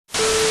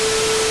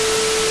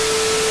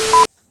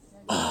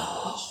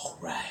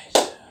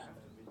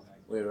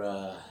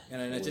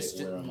just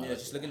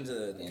look into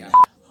the camera.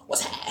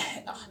 What's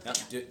that? No,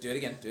 do it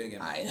again. Do it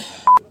again. Alright.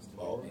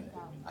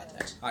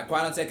 Alright,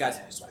 quiet on set, guys.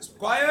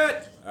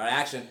 Quiet! Alright,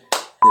 action.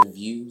 The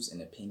views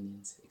and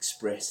opinions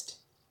expressed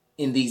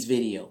in these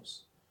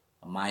videos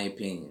are my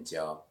opinions,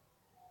 y'all.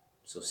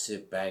 So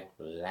sit back,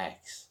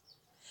 relax,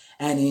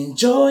 and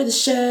enjoy the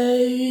show.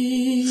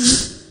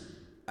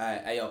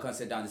 Alright, hey, yo, come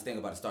sit down. This thing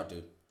about to start,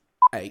 dude.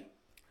 Hey,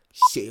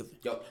 shit.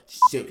 Yo,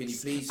 can you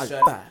please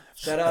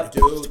shut up,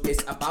 dude?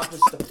 It's about to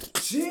start.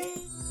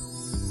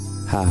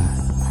 Hi.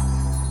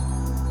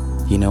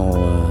 You know,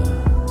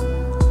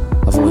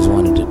 I've always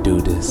wanted to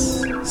do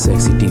this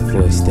sexy deep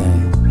voice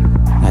thing.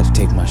 I had to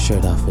take my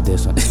shirt off for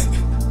this one.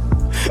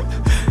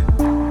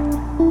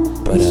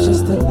 But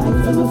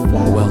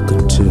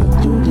welcome to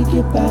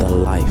the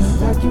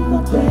life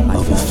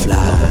of a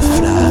fly.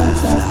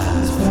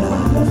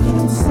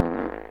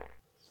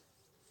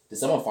 Did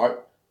someone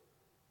fart?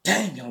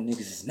 Damn, y'all niggas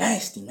is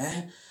nasty,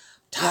 man. I'm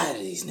tired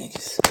of these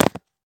niggas.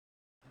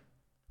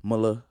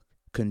 Mullah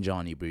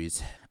Kanjani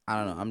Breeze.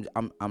 I don't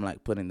know. I'm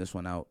like putting this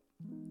one out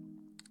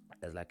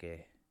as like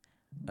a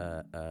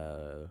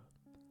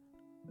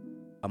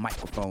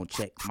microphone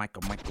checker.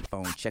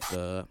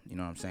 You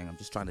know what I'm saying? I'm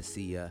just trying to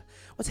see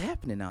what's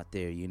happening out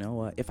there. You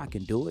know, if I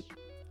can do it.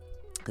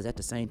 Because at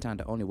the same time,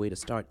 the only way to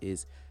start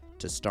is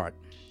to start.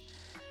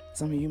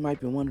 Some of you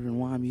might be wondering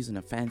why I'm using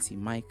a fancy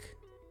mic.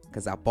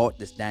 Because I bought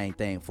this dang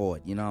thing for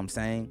it. You know what I'm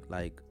saying?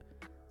 Like,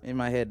 in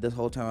my head this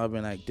whole time I've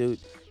been like, dude,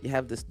 you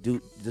have this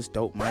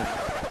dope mic. I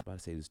was about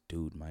to say this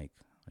dude mic.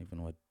 I don't even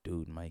know what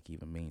dude mic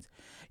even means.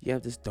 You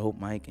have this dope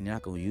mic and you're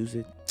not going to use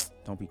it?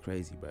 Don't be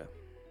crazy, bro.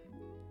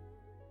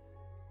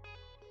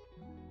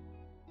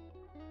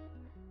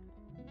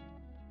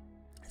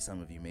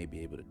 Some of you may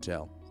be able to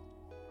tell.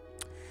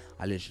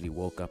 I literally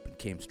woke up and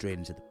came straight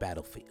into the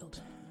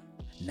battlefield.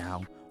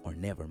 Now or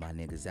never, my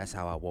niggas. That's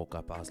how I woke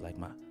up. I was like,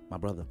 my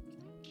brother,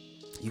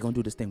 you gonna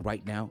do this thing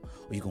right now?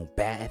 Or you gonna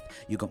bath?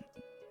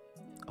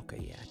 Okay,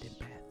 yeah, I didn't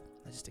bath.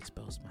 I just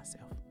exposed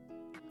myself.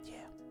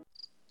 Yeah.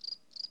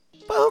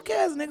 But who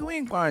cares, nigga? We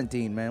in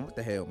quarantine, man. What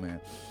the hell,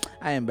 man?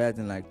 I ain't bathed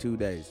in like 2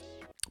 days.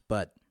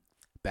 But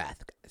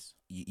bath, guys.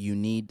 You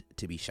need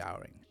to be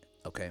showering,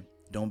 okay?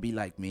 Don't be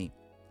like me.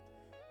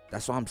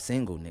 That's why I'm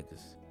single,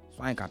 niggas.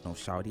 So I ain't got no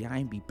shawty. I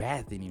ain't be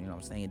bathing, you know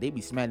what I'm saying? They be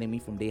smelling me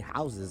from their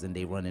houses and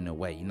they running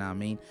away, you know what I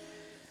mean?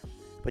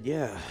 But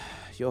yeah,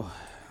 yo,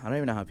 I don't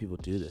even know how people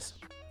do this.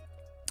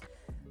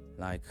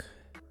 Like,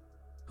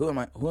 who am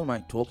I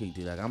talking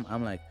to? Like,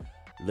 I'm like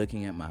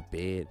looking at my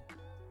bed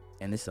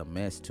and it's a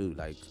mess too.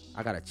 Like,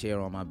 I got a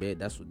chair on my bed.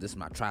 This is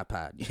my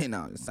tripod. You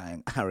know what I'm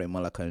saying? Harry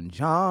Mullah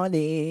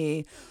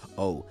Kanjani.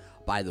 Oh,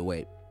 by the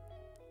way,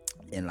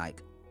 and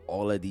like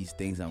all of these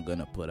things I'm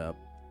gonna put up,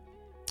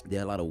 there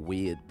are a lot of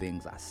weird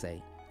things I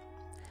say.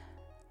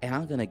 And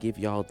I'm gonna give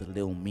y'all the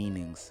little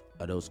meanings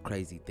of those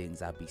crazy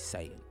things I be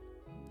saying.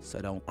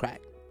 So don't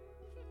crack.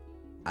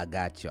 I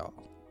got y'all.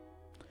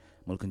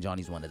 Mullah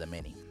Kanjani's one of the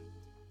many.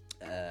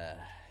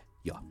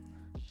 Yeah.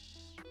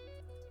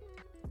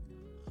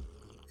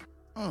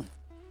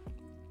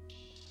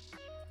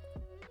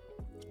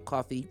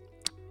 Coffee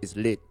is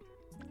lit.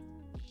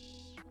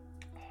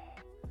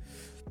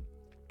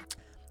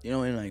 You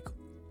know when like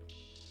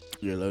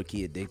you're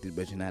low-key addicted,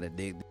 but you're not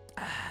addicted.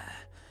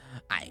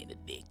 I ain't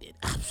addicted.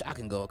 I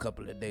can go a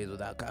couple of days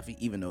without coffee,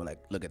 even though, like,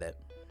 look at that.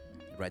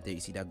 Right there, you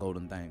see that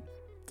golden thing?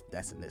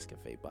 That's a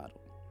Nescafe bottle.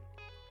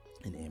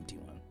 An empty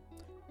one.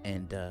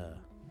 And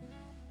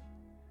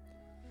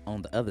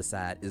on the other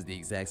side is the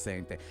exact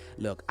same thing.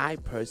 Look, I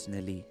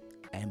personally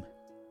am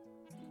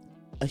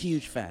a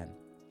huge fan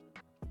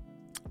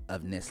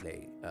of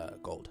Nestle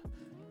Gold.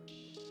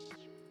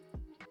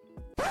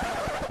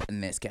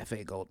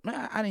 Nescafe Gold.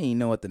 Man, I didn't even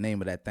know what the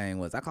name of that thing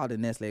was. I called it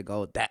Nestle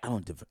Gold. That I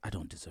don't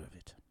deserve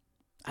it.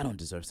 I don't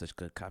deserve such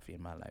good coffee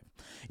in my life.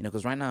 You know,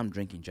 because right now I'm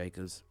drinking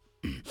Jacobs.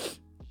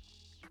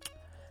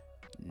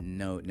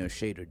 No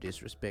shade or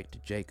disrespect to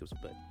Jacobs,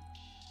 but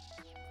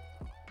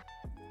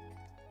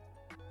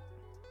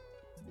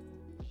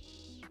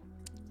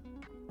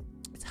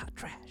it's hot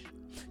trash.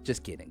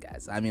 Just kidding,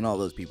 guys. I mean, all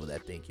those people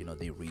that think, you know,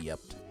 they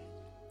re-upped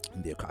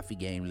their coffee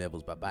game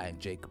levels by buying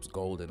Jacobs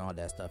Gold and all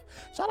that stuff.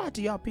 Shout out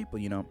to y'all people,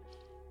 you know.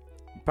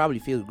 You probably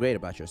feel great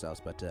about yourselves,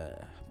 but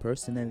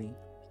personally,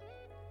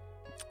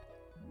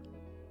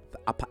 the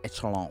upper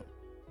echelon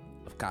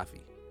of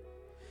coffee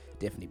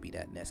definitely be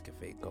that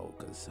Nescafe Gold,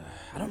 because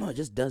I don't know, it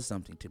just does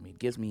something to me. It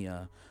gives me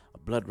a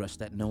blood rush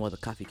that no other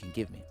coffee can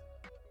give me.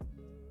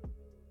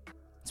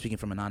 Speaking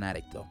from a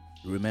non-addict, though,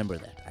 remember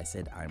that I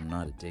said I'm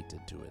not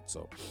addicted to it,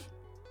 so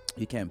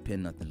you can't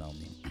pin nothing on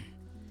me.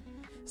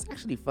 It's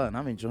actually fun.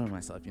 I'm enjoying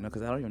myself, you know,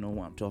 because I don't even know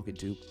who I'm talking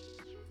to.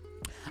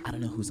 I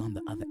don't know who's on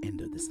the other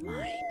end of this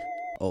line.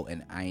 Oh,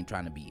 and I ain't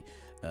trying to be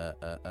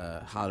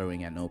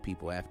hollering at no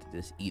people after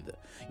this either.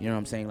 You know what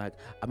I'm saying? Like,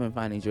 I've been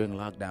finding during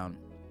lockdown,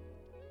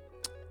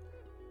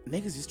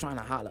 niggas just trying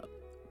to holler.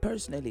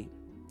 Personally,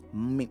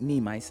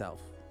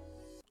 myself,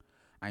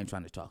 I ain't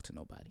trying to talk to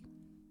nobody.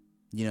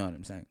 You know what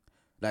I'm saying?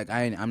 Like,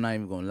 I'm not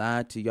even gonna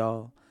lie to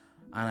y'all.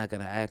 I'm not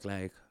gonna act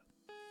like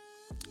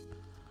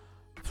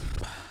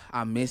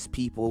I miss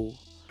people,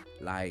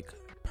 like,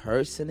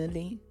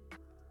 personally.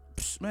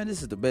 Man,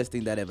 this is the best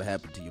thing that ever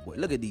happened to you, boy.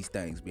 Look at these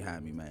things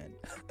behind me, man.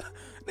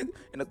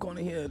 In the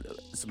corner here,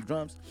 some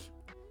drums.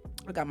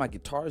 I got my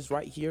guitars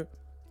right here.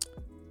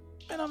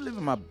 Man, I'm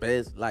living my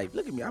best life.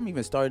 Look at me. I'm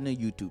even starting a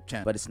YouTube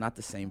channel. But it's not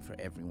the same for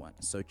everyone.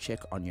 So check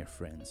on your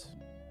friends.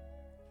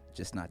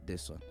 Just not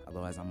this one.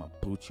 Otherwise, I'm going to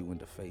boot you in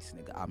the face,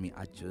 nigga. I mean,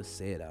 I just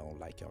said I don't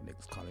like y'all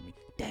niggas calling me.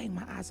 Dang,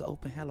 my eyes are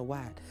open hella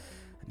wide.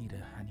 I need to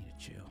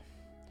chill.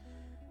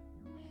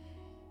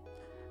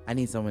 I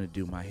need someone to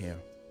do my hair.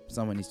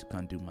 Someone needs to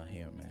come do my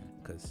hair, man.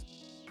 Because,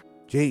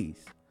 jeez,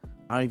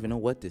 I don't even know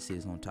what this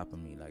is on top of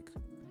me. Like,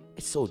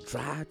 it's so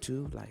dry,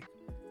 too. Like,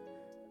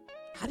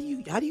 how do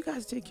you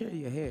guys take care of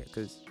your hair?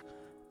 Because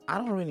I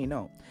don't really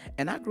know.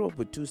 And I grew up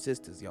with 2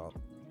 sisters, y'all.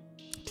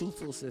 2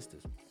 full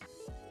sisters.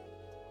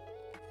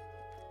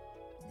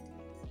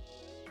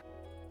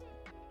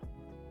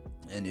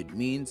 And it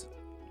means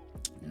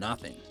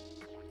nothing.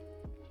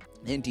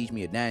 They didn't teach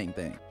me a dang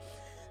thing.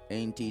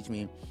 They didn't teach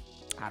me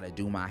how to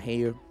do my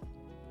hair,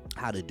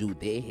 how to do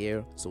their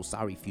hair. So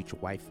sorry, future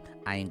wife,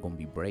 I ain't gonna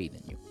be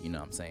braiding you. You know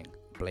what I'm saying?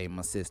 Blame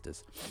my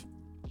sisters.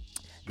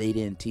 They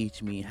didn't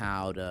teach me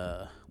how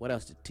to. What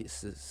else can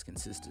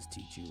sisters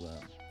teach you?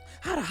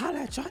 How to holler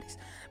at shorties.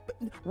 But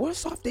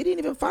worse off, they didn't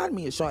even find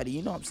me a shorty.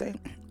 You know what I'm saying?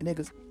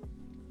 Niggas.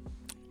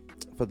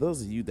 For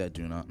those of you that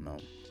do not know,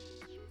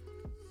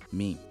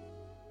 me,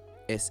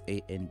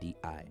 Sandi,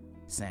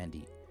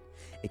 Sandy,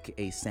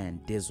 aka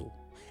Sandizzle,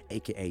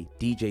 aka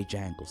DJ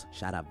Jangles,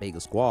 shout out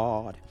Vegas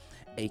Squad,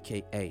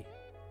 aka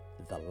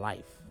the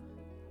life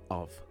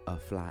of a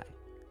fly.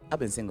 I've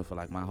been single for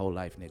like my whole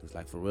life, niggas.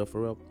 Like for real.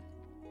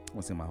 I've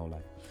been single my whole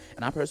life.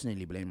 And I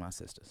personally blame my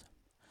sisters.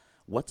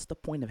 What's the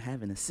point of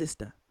having a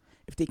sister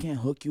if they can't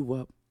hook you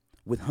up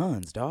with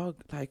Huns, dog?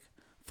 Like,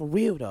 for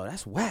real though,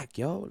 that's whack,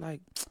 yo. Like,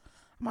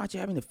 I'm out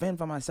here having to fend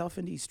for myself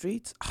in these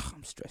streets.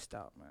 I'm stressed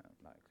out, man.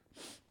 Like,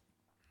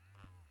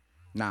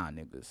 nah,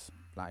 niggas.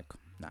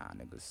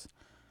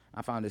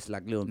 I found this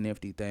like little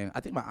nifty thing. I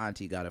think my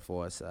auntie got it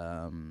for us.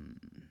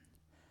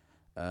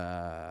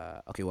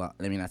 Okay, well,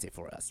 let me not say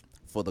for us.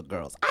 For the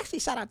girls. Actually,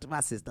 shout out to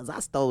my sisters.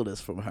 I stole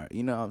this from her.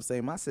 You know what I'm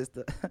saying? My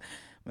sister,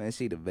 man,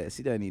 she the best.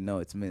 She doesn't even know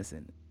it's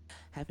missing.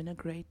 Having a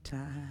great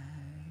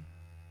time.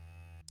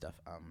 Stuff.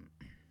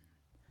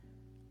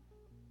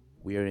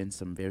 We're in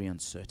some very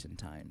uncertain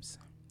times.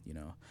 You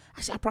know,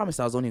 actually, I promised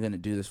I was only gonna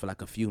do this for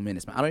like a few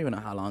minutes, man. I don't even know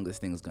how long this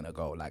thing's gonna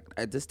go. Like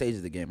at this stage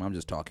of the game, I'm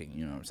just talking.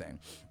 You know what I'm saying?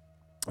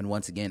 And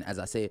once again, as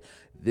I said,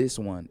 this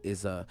one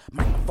is a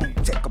microphone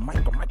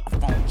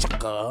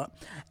checker.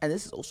 And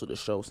this is also to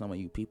show some of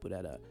you people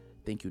that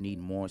think you need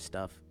more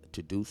stuff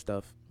to do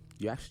stuff.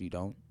 You actually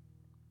don't.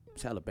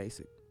 It's hella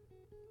basic.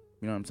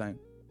 You know what I'm saying?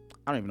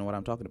 I don't even know what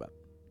I'm talking about.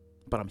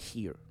 But I'm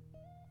here.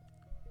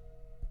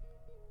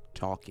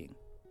 Talking.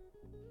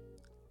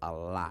 A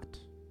lot.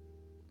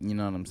 You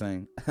know what I'm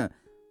saying?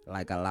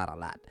 Like a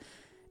lot.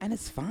 And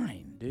it's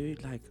fine,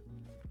 dude. Like,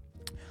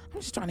 I'm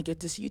just trying to get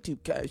this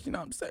YouTube cash, you know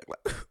what I'm saying?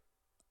 Like,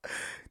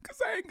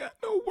 cause I ain't got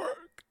no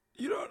work.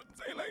 You know what I'm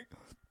saying? Like,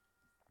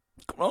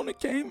 Corona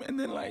came and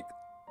then like,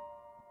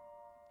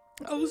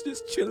 I was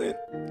just chilling.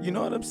 You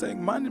know what I'm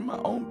saying? Minding my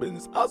own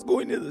business. I was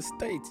going to the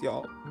States,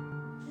 y'all.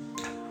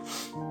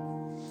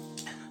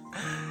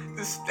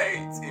 The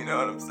States, you know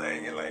what I'm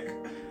saying?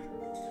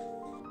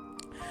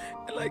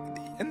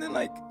 And then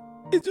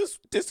it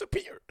just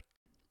disappeared.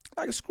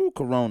 Like, screw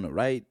Corona,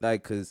 right?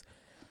 Like, cause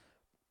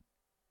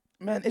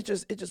man, it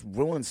just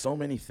ruins so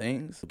many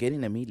things.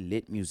 Getting to meet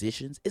lit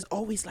musicians is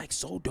always like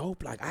so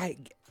dope. Like I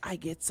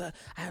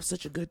have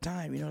such a good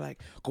time, you know,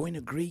 like going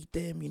to greet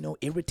them, you know,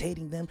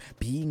 irritating them,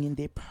 being in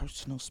their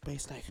personal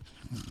space. Like,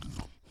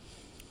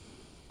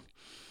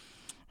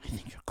 I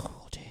think you're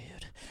cool, dude.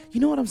 You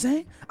know what I'm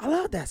saying? I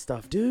love that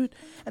stuff, dude.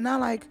 And now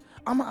like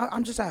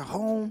I'm just at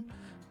home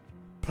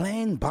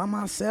playing by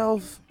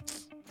myself.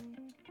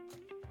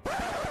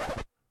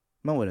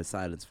 Moment of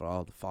silence for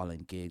all the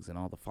fallen gigs and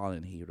all the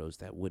fallen heroes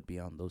that would be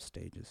on those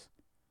stages.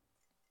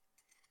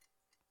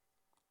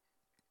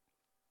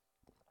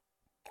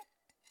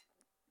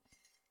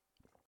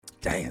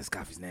 Dang, this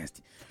coffee's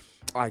nasty.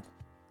 Like,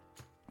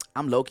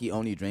 I'm low-key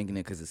only drinking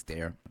it because it's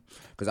there.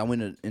 Because I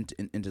went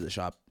into the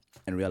shop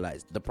and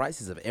realized the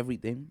prices of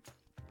everything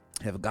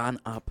have gone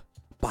up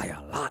by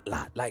a lot.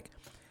 Like,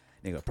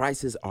 nigga,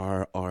 prices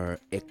are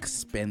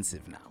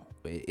expensive now.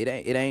 It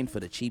ain't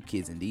for the cheap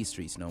kids in these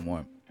streets no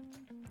more.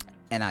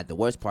 And the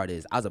worst part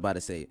is, I was about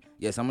to say,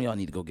 yeah, some of y'all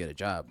need to go get a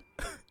job.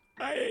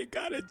 I ain't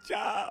got a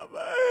job.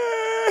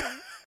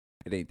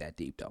 It ain't that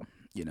deep, though.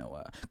 You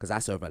know, because I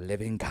serve a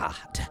living God.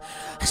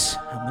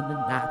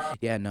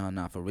 Yeah,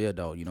 no, for real,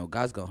 though. You know,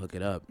 God's going to hook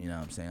it up. You know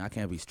what I'm saying? I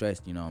can't be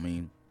stressed, you know what I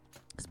mean?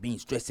 Because being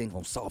stressed ain't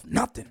going to solve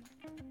nothing.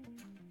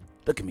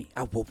 Look at me.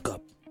 I woke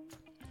up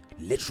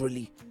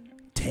literally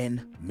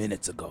 10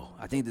 minutes ago.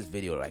 I think this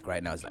video, like,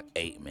 right now is like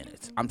 8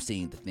 minutes. I'm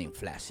seeing the thing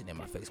flashing in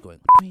my face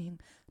going, twing,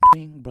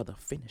 twing, brother,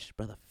 finish.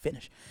 And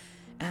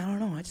I don't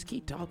know. I just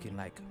keep talking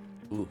like,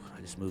 ooh,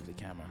 I just moved the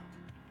camera.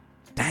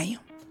 Damn.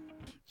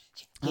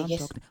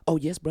 Yes. Oh,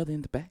 yes, brother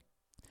in the back.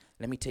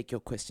 let me take your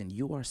question.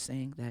 You are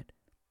saying that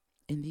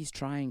in these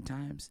trying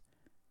times,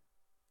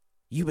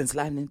 you've been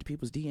sliding into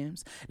people's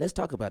DMs? Let's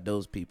talk about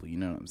those people, you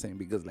know what I'm saying?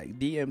 Because, like,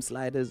 DM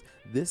sliders,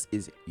 this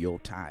is your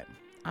time.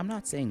 I'm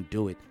not saying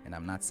do it, and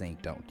I'm not saying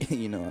don't.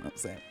 You know what I'm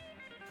saying?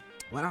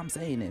 What I'm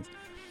saying is,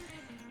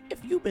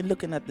 if you've been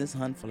looking at this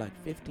hunt for like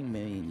 50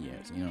 million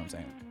years, you know what I'm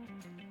saying?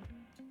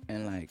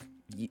 And, like,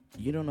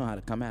 you don't know how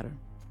to come at her,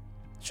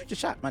 shoot your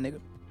shot, my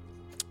nigga.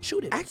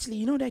 Shoot it. Actually,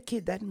 you know that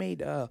kid that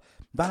made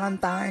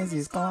Valentine's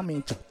is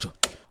coming.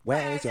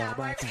 Where's your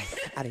boyfriend?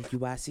 I think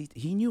you are see.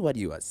 He knew what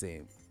you were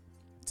saying.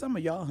 Some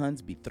of y'all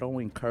hunts be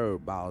throwing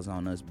curveballs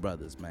on us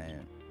brothers,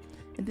 man.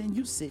 And then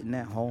you sitting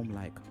at home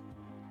like,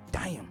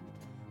 damn,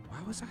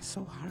 why was I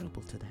so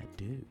horrible to that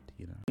dude?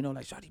 You know,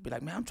 like Shawty be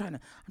like, man, I'm trying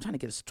to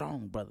get a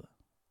strong brother.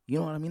 You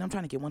know what I mean? I'm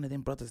trying to get one of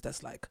them brothers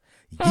that's like,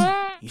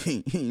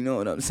 you know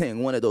what I'm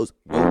saying? One of those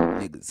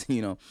niggas,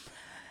 you know.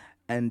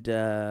 And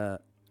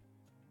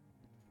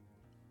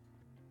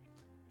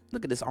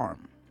look at this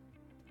arm.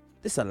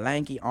 This is a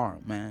lanky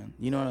arm, man.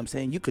 You know what I'm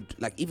saying? You could,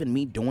 like, even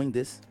me doing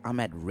this, I'm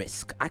at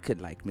risk. I could,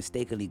 like,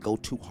 mistakenly go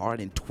too hard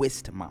and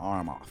twist my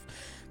arm off.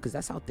 Because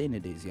that's how thin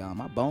it is, y'all.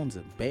 My bones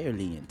are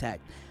barely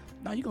intact.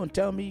 Now, you gonna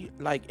tell me,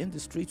 like, in the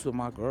streets with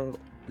my girl,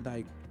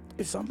 like,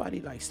 if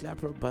somebody, like,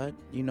 slap her butt,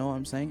 you know what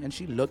I'm saying? And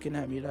she looking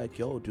at me like,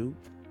 yo, dude,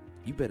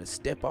 you better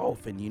step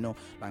off. And, you know,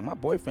 like, my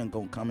boyfriend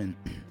gonna come and,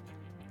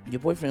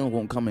 your boyfriend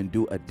gonna come and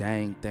do a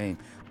dang thing.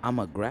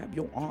 I'ma grab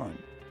your arm.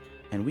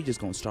 And we just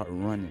gonna start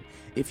running.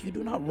 If you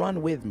do not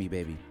run with me,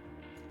 baby,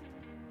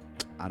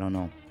 I don't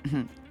know.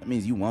 That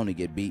means you want to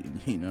get beaten.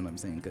 You know what I'm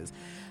saying? Because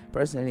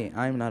personally,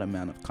 I'm not a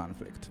man of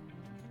conflict.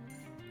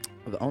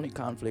 The only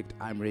conflict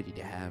I'm ready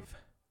to have.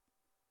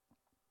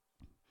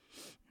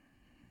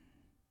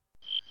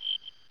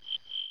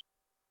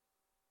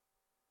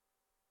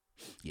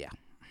 Yeah.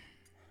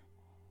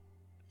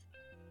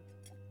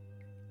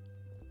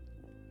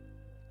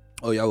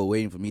 Oh, y'all were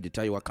waiting for me to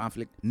tell you what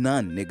conflict?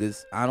 None,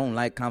 niggas. I don't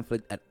like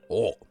conflict at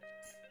all.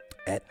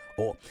 At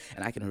all.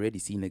 And I can already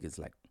see niggas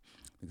like,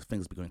 niggas'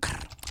 fingers be going.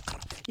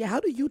 Yeah,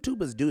 how do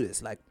YouTubers do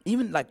this? Like,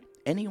 even like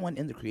anyone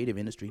in the creative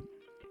industry,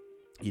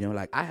 you know,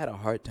 like I had a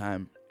hard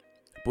time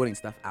putting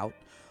stuff out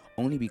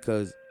only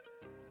because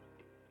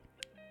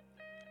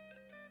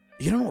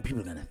you don't know what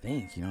people are gonna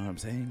think. You know what I'm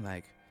saying?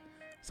 Like,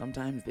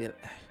 sometimes they're,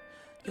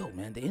 yo,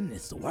 man, the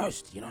internet's the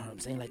worst. You know what I'm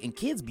saying? Like, and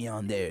kids be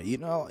on there. You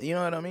know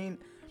what I mean?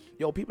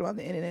 Yo, people on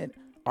the internet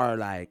are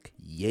like,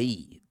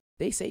 yay.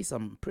 They say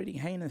some pretty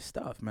heinous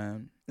stuff,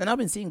 man. And I've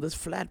been seeing this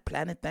flat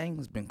planet thing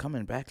has been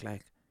coming back.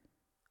 Like,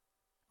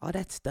 all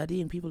that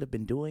studying people have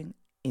been doing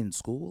in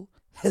school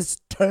has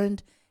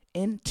turned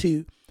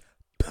into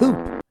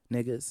poop,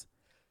 niggas.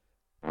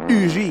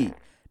 Usually,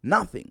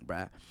 nothing,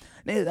 bruh.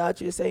 Niggas out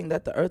here saying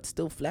that the earth's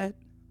still flat.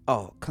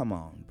 Oh, come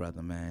on,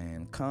 brother,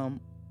 man.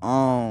 Come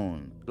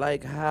on.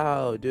 Like,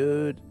 how,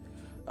 dude?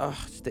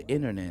 It's the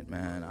internet,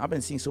 man. I've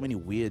been seeing so many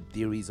weird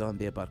theories on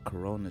there about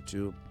Corona,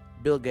 too.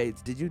 Bill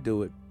Gates, did you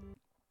do it?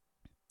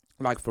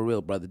 Like, for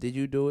real, brother, did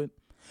you do it?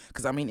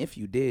 Because, I mean, if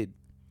you did,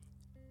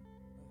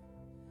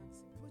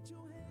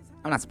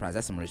 I'm not surprised.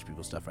 That's some rich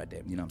people stuff right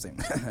there. You know what I'm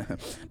saying?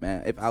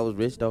 Man, if I was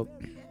rich, though,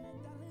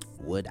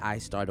 would I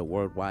start a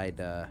worldwide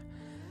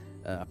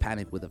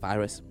panic with a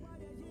virus?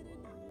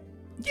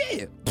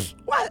 Yeah.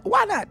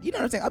 Why not? You know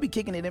what I'm saying? I'll be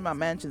kicking it in my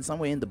mansion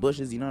somewhere in the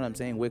bushes, you know what I'm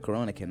saying, where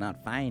Corona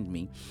cannot find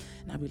me.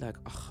 And I'll be like,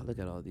 oh, look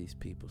at all these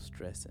people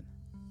stressing.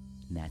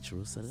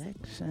 Natural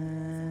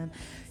selection.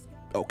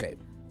 Okay.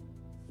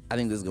 I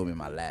think this is going to be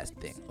my last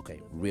thing. Okay,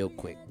 real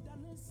quick.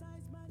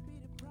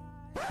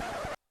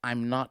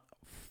 I'm not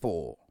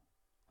for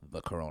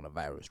the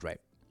coronavirus, right?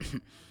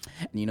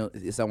 And you know,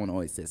 someone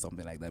always says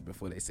something like that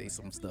before they say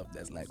some stuff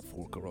that's like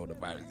for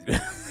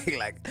coronavirus.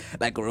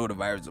 like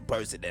coronavirus, a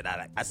person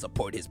that I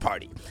support his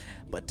party.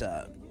 But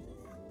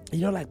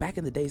you know, like back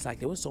in the days, like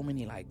there was so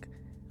many like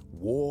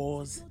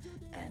wars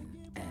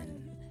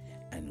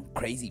and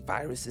crazy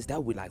viruses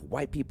that would like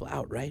wipe people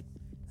out, right?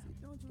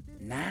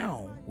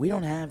 Now we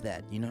don't have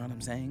that, you know what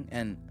I'm saying?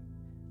 And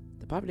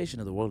the population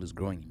of the world is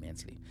growing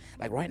immensely.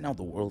 Like right now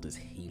the world is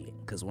healing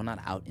because we're not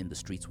out in the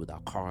streets with our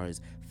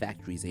cars.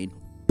 Factories ain't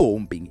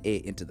bombing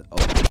air into the,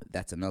 oh,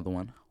 that's another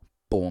one,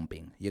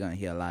 bombing. You're gonna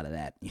hear a lot of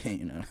that.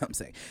 You know what I'm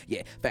saying?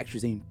 Yeah,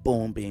 factories ain't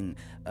bombing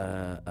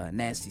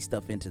nasty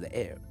stuff into the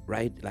air,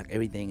 right? Like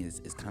everything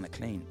is kind of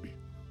clean.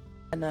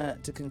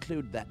 And to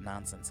conclude that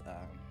nonsense,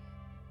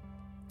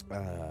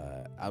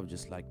 I would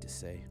just like to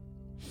say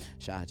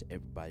shout out to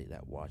everybody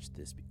that watched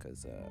this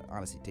because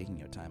honestly taking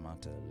your time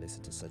out to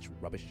listen to such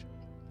rubbish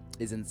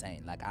is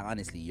insane. Like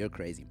honestly, you're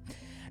crazy.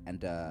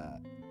 And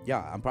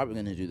yeah, I'm probably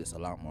gonna do this a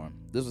lot more.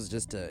 This was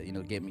just to, you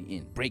know, get me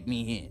in, break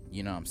me in,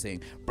 you know what I'm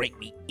saying? Break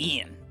me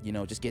in, you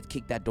know, just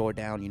kick that door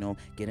down, you know,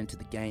 get into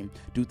the game,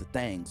 do the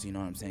things, you know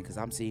what I'm saying? Because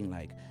I'm seeing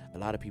like a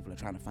lot of people are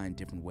trying to find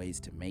different ways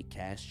to make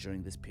cash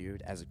during this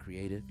period as a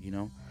creative, you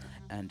know?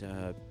 And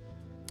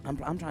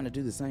I'm trying to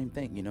do the same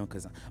thing, you know,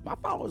 because my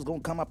followers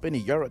gonna come up in a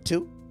year or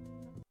two.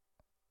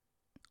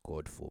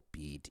 God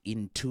forbid.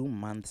 In 2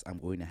 months, I'm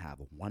going to have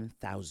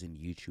 1,000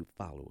 YouTube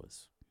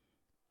followers.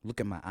 Look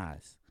at my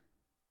eyes.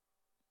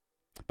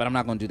 But I'm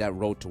not going to do that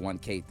road to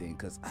 1K thing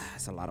because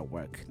it's a lot of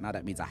work. Now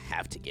that means I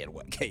have to get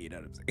 1K, you know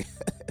what I'm saying?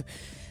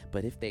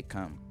 But if they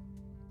come,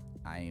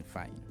 I ain't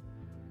fighting.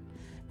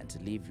 And to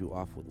leave you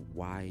off with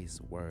wise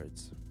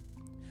words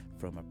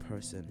from a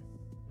person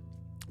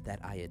that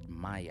I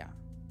admire,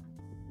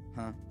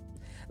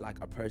 like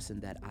a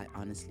person that I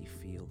honestly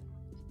feel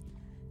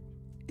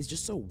is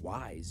just so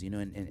wise, you know,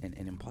 and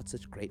imparts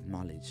such great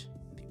knowledge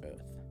on the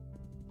earth.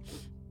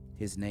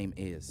 His name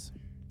is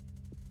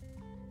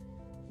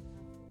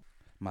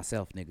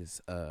myself,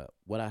 niggas.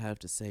 What I have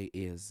to say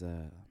is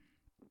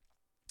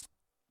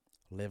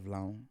live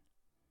long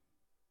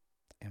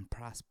and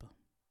prosper.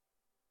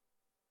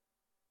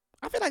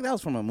 I feel like that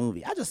was from a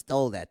movie. I just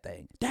stole that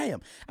thing. Damn.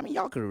 I mean,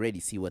 y'all could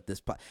already see what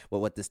this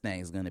what this thing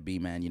is gonna be,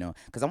 man. You know,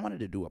 because I wanted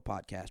to do a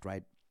podcast,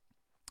 right?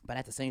 But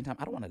at the same time,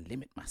 I don't want to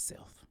limit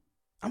myself.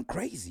 I'm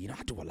crazy, you know.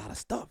 I do a lot of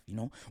stuff, you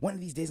know. One of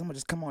these days, I'm gonna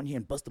just come on here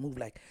and bust a move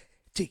like,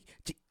 gee.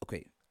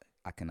 Okay,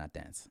 I cannot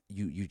dance.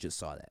 You just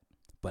saw that,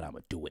 but I'm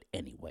gonna do it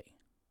anyway.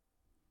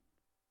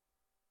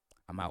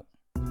 I'm out.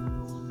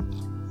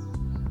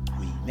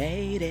 We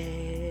made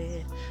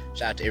it.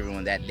 Shout out to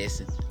everyone that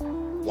listened,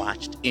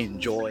 watched,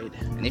 enjoyed.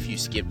 And if you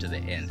skip to the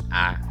end,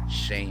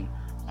 shame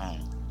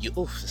on you.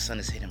 Oof, the sun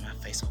is hitting my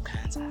face all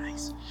kinds of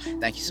nice.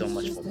 Thank you so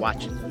much for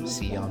watching.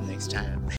 See y'all next time.